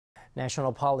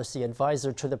National Policy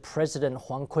Advisor to the President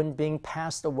Huang Kun-bin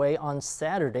passed away on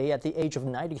Saturday at the age of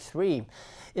 93.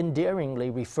 Endearingly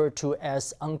referred to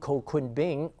as Uncle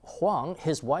Kun-bin, Huang,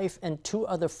 his wife, and two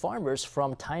other farmers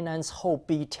from Tainan's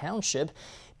Hopi Township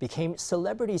became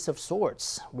celebrities of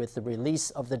sorts with the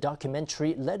release of the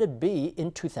documentary Let It Be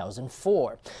in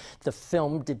 2004. The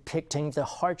film depicting the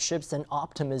hardships and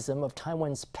optimism of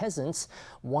Taiwan's peasants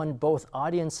won both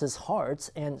audiences' hearts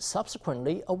and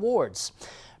subsequently awards.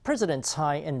 President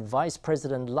Tsai and Vice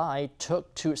President Lai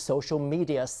took to social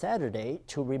media Saturday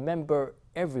to remember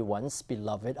everyone's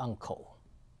beloved uncle.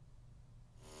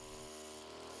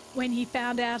 When he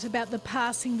found out about the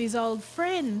passing of his old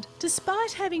friend,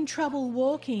 despite having trouble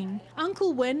walking,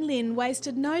 Uncle Wenlin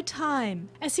wasted no time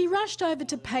as he rushed over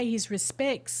to pay his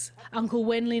respects. Uncle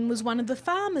Wenlin was one of the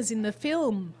farmers in the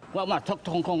film.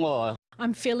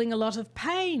 I'm feeling a lot of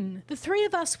pain. The three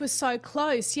of us were so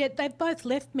close, yet they've both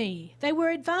left me. They were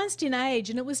advanced in age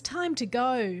and it was time to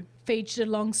go. Featured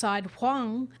alongside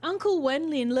Huang, Uncle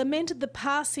Wenlin lamented the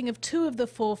passing of two of the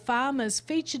four farmers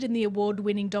featured in the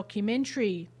award-winning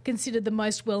documentary. Considered the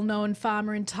most well-known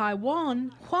farmer in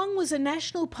Taiwan, Huang was a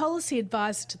national policy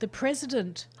advisor to the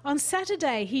president. On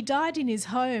Saturday, he died in his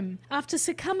home after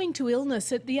succumbing to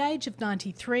illness at the age of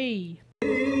 93.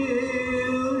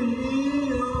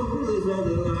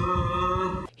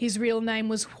 His real name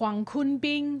was Huang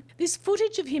Kun-bin. This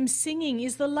footage of him singing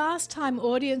is the last time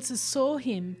audiences saw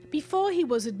him before he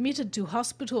was admitted to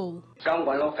hospital.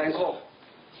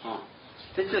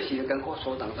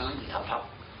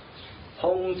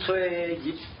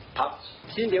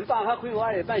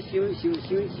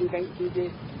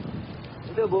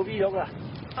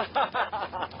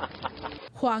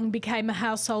 Huang became a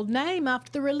household name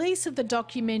after the release of the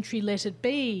documentary Let It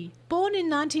Be. Born in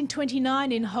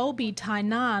 1929 in Hopi,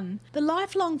 Tainan, the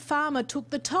lifelong farmer took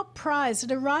the top prize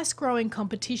at a rice-growing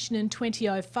competition in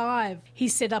 2005. He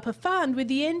set up a fund with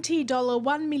the NT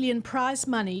 $1 million prize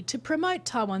money to promote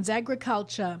Taiwan's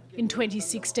agriculture. In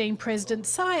 2016, President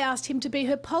Tsai asked him to be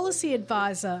her policy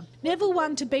advisor. Never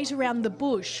one to beat around the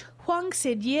bush, Huang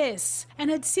said yes,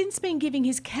 and had since been giving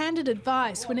his candid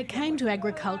advice when it came to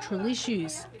agricultural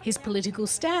issues. His political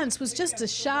stance was just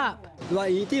as sharp.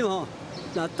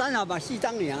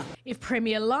 If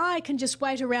Premier Lai can just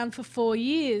wait around for 4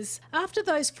 years, after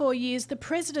those 4 years the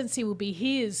presidency will be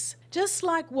his. Just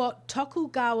like what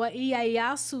Tokugawa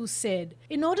Ieyasu said,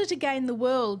 in order to gain the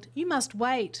world, you must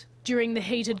wait. During the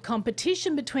heated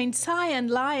competition between Tsai and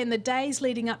Lai in the days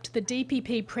leading up to the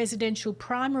DPP presidential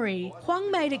primary, Huang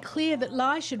made it clear that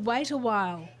Lai should wait a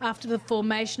while. After the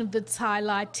formation of the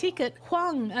Tsai-Lai ticket,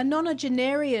 Huang, a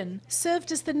nonagenarian,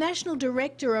 served as the national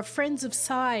director of Friends of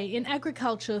Tsai in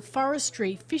agriculture,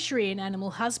 forestry, fishery and animal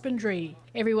husbandry.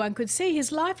 Everyone could see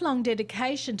his lifelong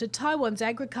dedication to Taiwan's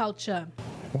agriculture.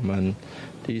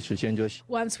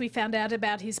 Once we found out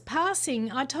about his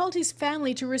passing, I told his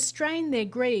family to restrain their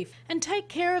grief and take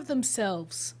care of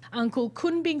themselves. Uncle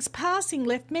Kun-bin's passing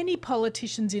left many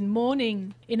politicians in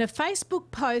mourning. In a Facebook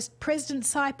post, President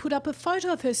Tsai put up a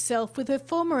photo of herself with her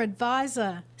former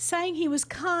advisor, saying he was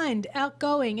kind,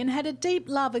 outgoing and had a deep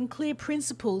love and clear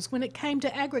principles when it came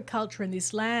to agriculture in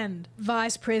this land.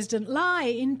 Vice President Lai,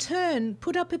 in turn,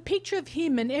 put up a picture of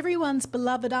him and everyone's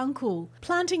beloved uncle,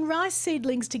 planting rice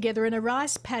seedlings together in a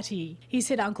rice paddy. He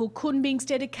said Uncle Kun-bin's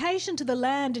dedication to the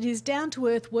land and his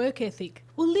down-to-earth work ethic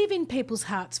will live in people's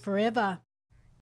hearts forever.